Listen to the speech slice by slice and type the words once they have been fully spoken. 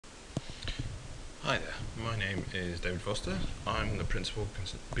Hi there, my name is David Foster. I'm the Principal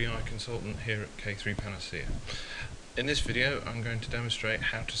BI Consultant here at K3 Panacea. In this video I'm going to demonstrate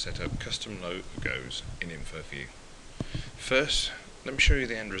how to set up custom logos in Infoview. First, let me show you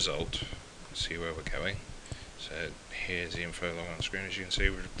the end result, see where we're going. So here's the info log on screen. As you can see,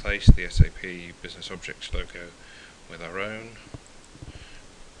 we've replaced the SAP Business Objects logo with our own.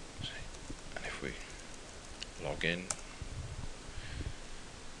 And if we log in,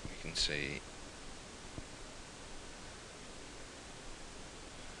 we can see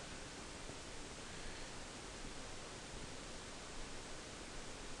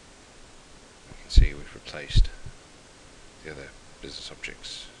we've replaced the other business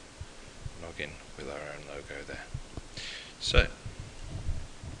objects login with our own logo there. So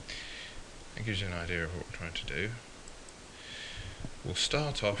that gives you an idea of what we're trying to do. We'll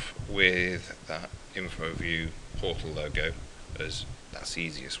start off with that Infoview portal logo, as that's the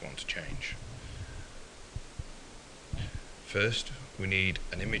easiest one to change. First, we need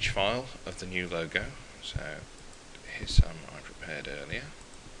an image file of the new logo. So here's some I prepared earlier.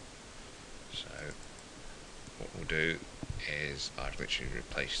 So what we'll do is I've literally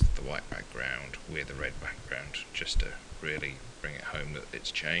replaced the white background with a red background just to really bring it home that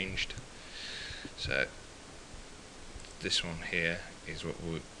it's changed. So this one here is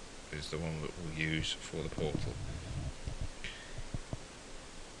the one that we'll use for the portal.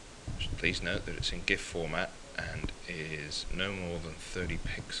 Please note that it's in GIF format and is no more than 30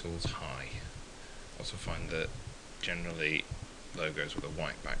 pixels high. Also find that generally logos with a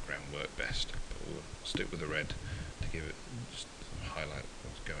white background work best, but we'll stick with the red to give it, just highlight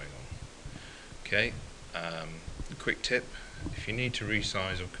what's going on. Okay, a quick tip: if you need to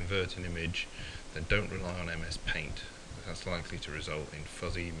resize or convert an image, then don't rely on MS Paint. That's likely to result in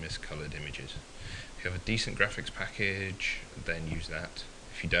fuzzy, miscoloured images. If you have a decent graphics package, then use that.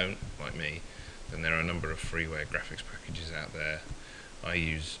 If you don't, like me, then there are a number of freeware graphics packages out there. I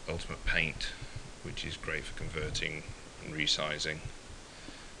use Ultimate Paint, which is great for converting and resizing.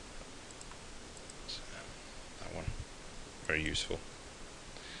 So that one, very useful.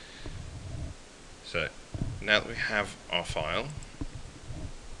 So now that we have our file,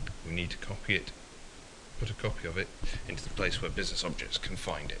 we need to copy it, put a copy of it into the place where business objects can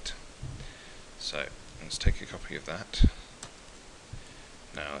find it. So let's take a copy of that.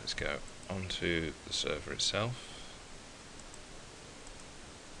 Now let's go onto the server itself.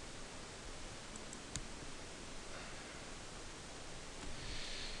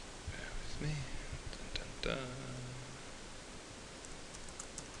 Bear with me. Dun, dun, dun.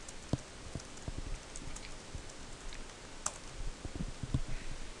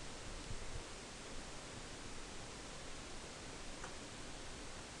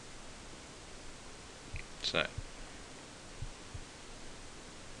 So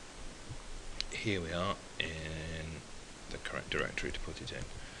here we are in the correct directory to put it in.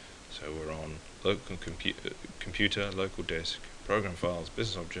 So we're on local computer, local disk, program files,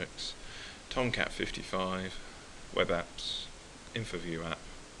 business objects, Tomcat 55, web apps, Infoview app,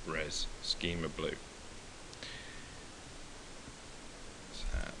 res, schema blue.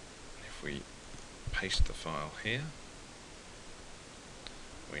 So if we paste the file here,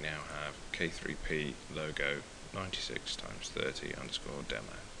 we now have K3P logo 96x30 _ demo.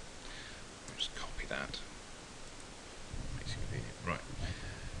 Just copy that. Makes it convenient. Right.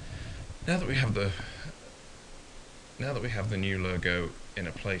 Now that we have the new logo in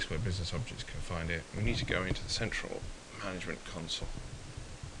a place where business objects can find it, we need to go into the central management console.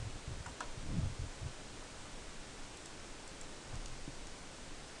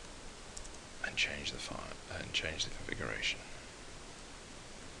 And change the file and change the configuration.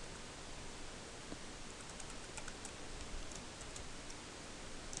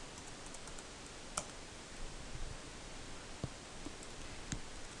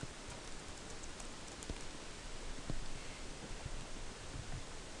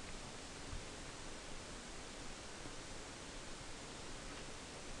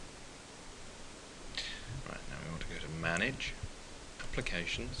 Manage,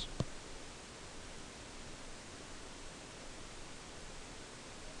 Applications,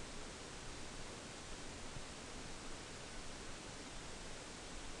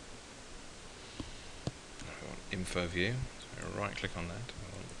 we want Infoview, so we'll right click on that,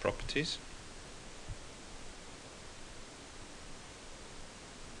 we want the Properties,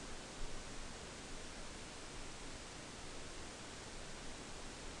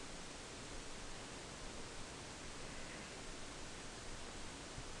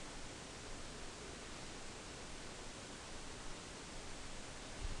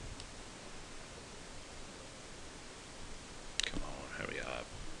 hurry up.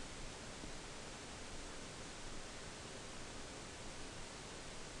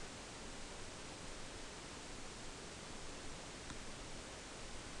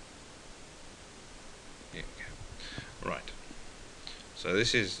 So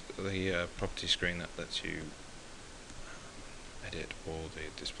this is the property screen that lets you edit all the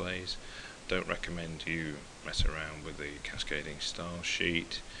displays. Don't recommend you mess around with the cascading style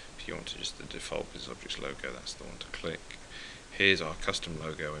sheet. If you want to just the default Business Objects logo, that's the one to click. Here's our custom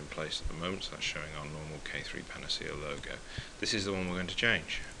logo in place at the moment, so that's showing our normal K3 Panacea logo. This is the one we're going to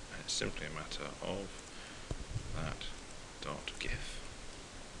change. It's simply a matter of that .gif.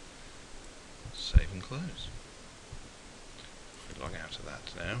 Save and close. If we log out of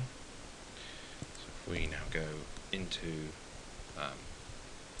that now, so if we now go into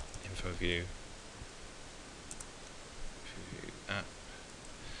Infoview, app,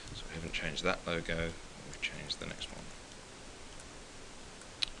 so we haven't changed that logo, we've changed the next one.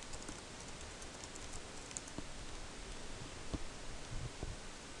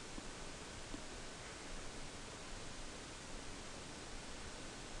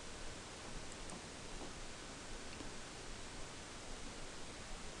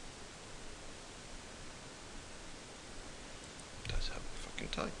 Does have a fucking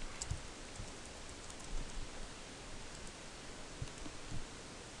type.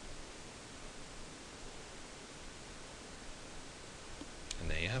 And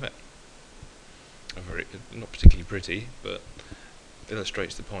there you have it. A very, not particularly pretty, but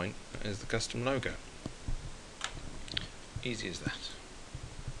illustrates the point, is the custom logo. Easy as that.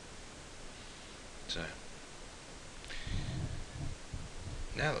 So,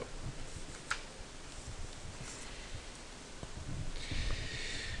 now though,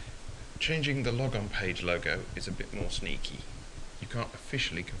 changing the logon page logo is a bit more sneaky. You can't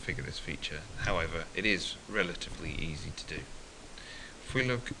officially configure this feature, however, it is relatively easy to do. If we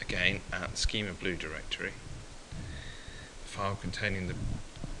look again at the Schema Blue directory, the file containing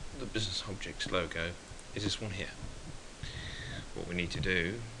the Business Objects logo is this one here. What we need to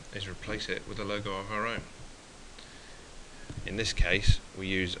do is replace it with a logo of our own. In this case, we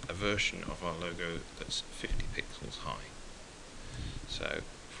use a version of our logo that's 50 pixels high. So,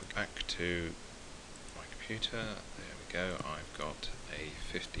 if we back to my computer, there we go, I've got a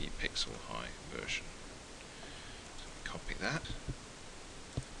 50 pixel high version. So we copy that,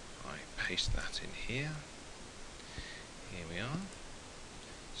 I paste that in here, here we are.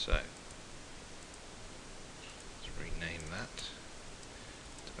 So, let's rename that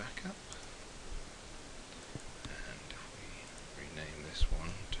to backup, and if we rename this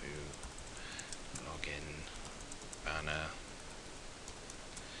one to login banner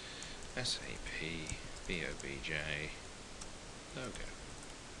SAP BOBJ logo.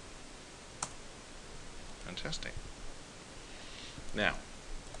 Fantastic. Now,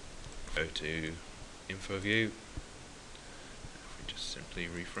 go to Infoview. If we just simply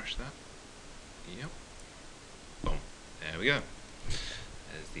refresh that. Yep. Boom. There we go.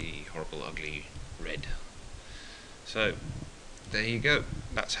 There's the horrible, ugly red. So, there you go.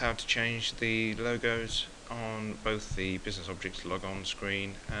 That's how to change the logos on both the Business Objects logon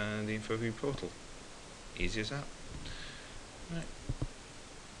screen and the Infoview portal. Easy as that. Right.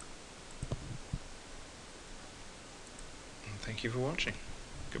 And thank you for watching.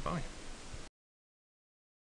 Goodbye.